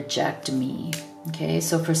you reject me. Okay,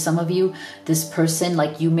 so for some of you, this person,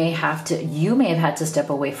 like you may have had to step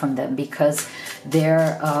away from them because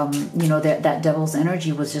their, that devil's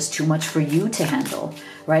energy was just too much for you to handle,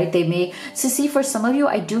 right? They may, so see, for some of you,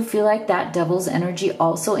 I do feel like that devil's energy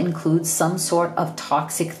also includes some sort of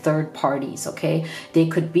toxic third parties, okay? They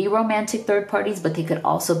could be romantic third parties, but they could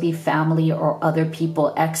also be family or other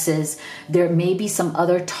people, exes. There may be some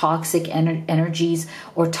other toxic energies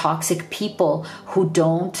or toxic people who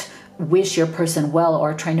don't wish your person well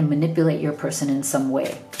or trying to manipulate your person in some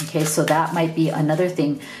way. Okay, so that might be another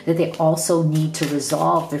thing that they also need to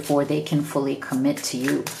resolve before they can fully commit to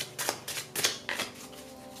you.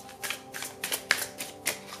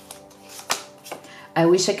 I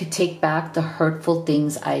wish I could take back the hurtful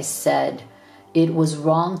things I said. It was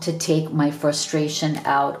wrong to take my frustration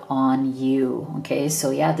out on you. Okay, so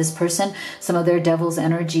yeah, this person, some of their devil's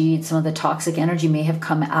energy, some of the toxic energy may have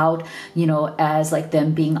come out, you know, as like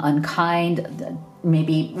them being unkind.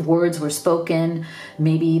 Maybe words were spoken.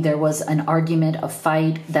 Maybe there was an argument, a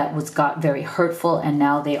fight that got very hurtful, and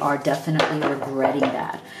now they are definitely regretting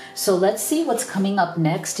that. So let's see what's coming up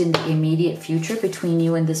next in the immediate future between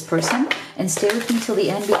you and this person. And stay with me till the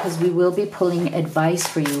end because we will be pulling advice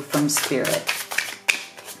for you from Spirit.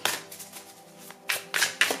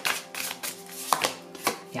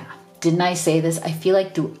 Didn't I say this? I feel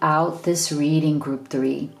like throughout this reading, group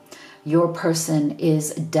 3, your person is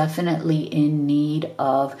definitely in need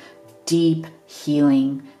of deep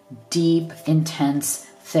healing, deep, intense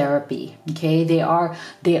therapy. Okay, they are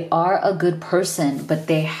a good person, but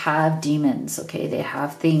they have demons. Okay, they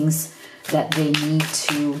have things that they need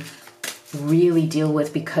to really deal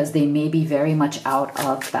with because they may be very much out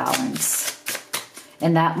of balance.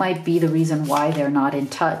 And that might be the reason why they're not in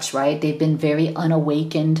touch, right? They've been very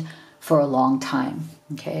unawakened for a long time,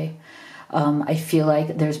 okay? I feel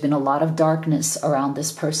like there's been a lot of darkness around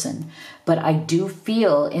this person, but I do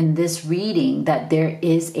feel in this reading that there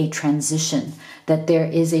is a transition,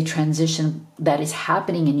 that is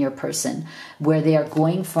happening in your person where they are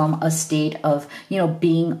going from a state of, you know,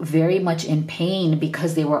 being very much in pain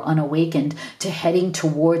because they were unawakened to heading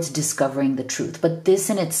towards discovering the truth. But this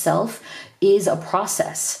in itself is a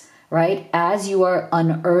process. Right? As you are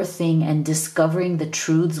unearthing and discovering the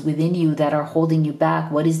truths within you that are holding you back,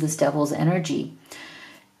 what is this devil's energy?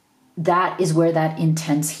 That is where that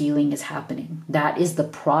intense healing is happening. That is the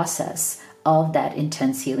process of that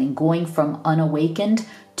intense healing, going from unawakened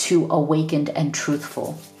to awakened and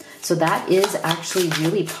truthful. So that is actually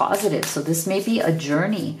really positive. So this may be a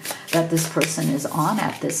journey that this person is on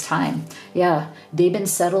at this time. Yeah, they've been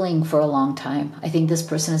settling for a long time. I think this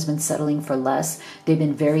person has been settling for less. They've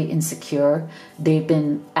been very insecure. They've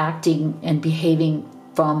been acting and behaving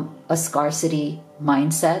from a scarcity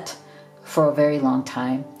mindset for a very long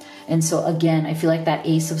time. And so again, I feel like that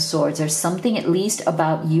Ace of Swords, there's something at least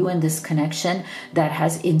about you and this connection that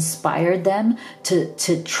has inspired them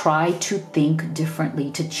to try to think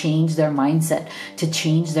differently, to change their mindset, to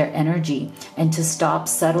change their energy, and to stop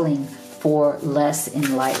settling for less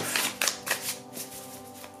in life.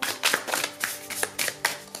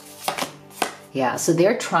 Yeah, so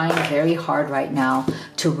they're trying very hard right now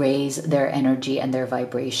to raise their energy and their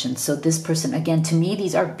vibration. So this person, again, to me,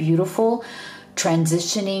 these are beautiful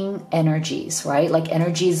transitioning energies, right? Like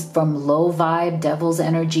energies from low vibe, devil's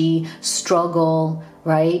energy, struggle,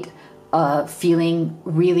 right? Feeling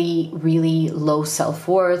really, really low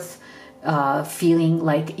self-worth, feeling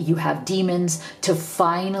like you have demons, to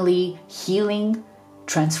finally healing,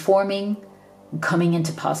 transforming, coming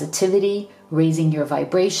into positivity, raising your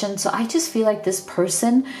vibration. So I just feel like this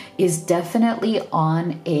person is definitely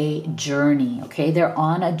on a journey, okay? They're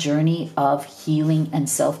on a journey of healing and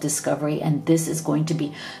self-discovery, and this is going to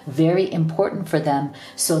be very important for them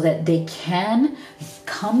so that they can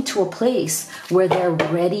come to a place where they're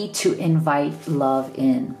ready to invite love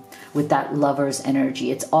in with that lover's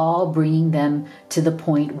energy. It's all bringing them to the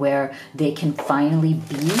point where they can finally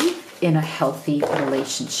be in a healthy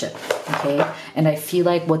relationship, okay? And I feel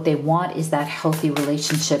like what they want is that healthy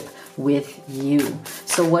relationship with you.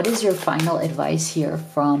 So what is your final advice here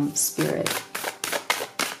from Spirit?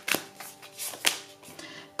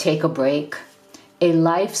 Take a break. A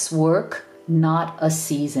life's work, not a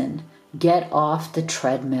season. Get off the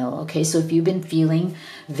treadmill, okay? So if you've been feeling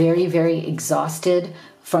very, very exhausted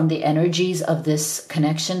from the energies of this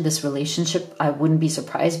connection, this relationship, I wouldn't be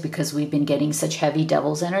surprised because we've been getting such heavy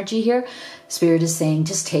devil's energy here. Spirit is saying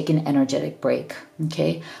just take an energetic break,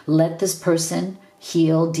 okay? Let this person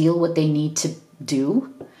heal, deal what they need to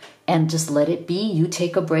do, and just let it be. You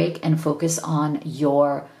take a break and focus on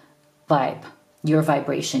your vibe, your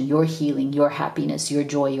vibration, your healing, your happiness, your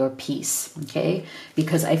joy, your peace, okay?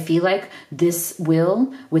 Because I feel like this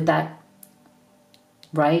will, with that,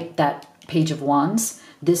 right, that Page of Wands,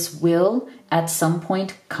 this will at some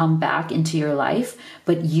point come back into your life,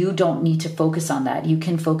 but you don't need to focus on that. You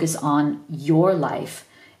can focus on your life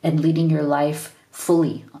and leading your life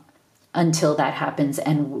fully until that happens,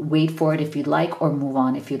 and wait for it if you'd like, or move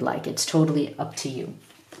on if you'd like. It's totally up to you.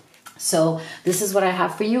 So this is what I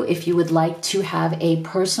have for you. If you would like to have a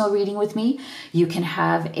personal reading with me, you can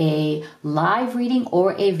have a live reading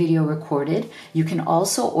or a video recorded. You can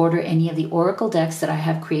also order any of the oracle decks that I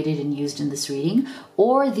have created and used in this reading,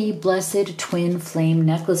 or the Blessed Twin Flame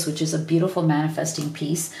Necklace, which is a beautiful manifesting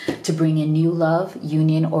piece to bring in new love,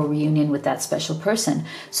 union, or reunion with that special person.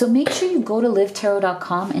 So make sure you go to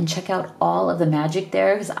livetarot.com and check out all of the magic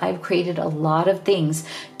there, because I've created a lot of things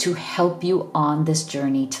to help you on this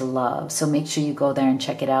journey to love. So make sure you go there and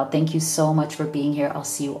check it out. Thank you so much for being here. I'll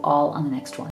see you all on the next one.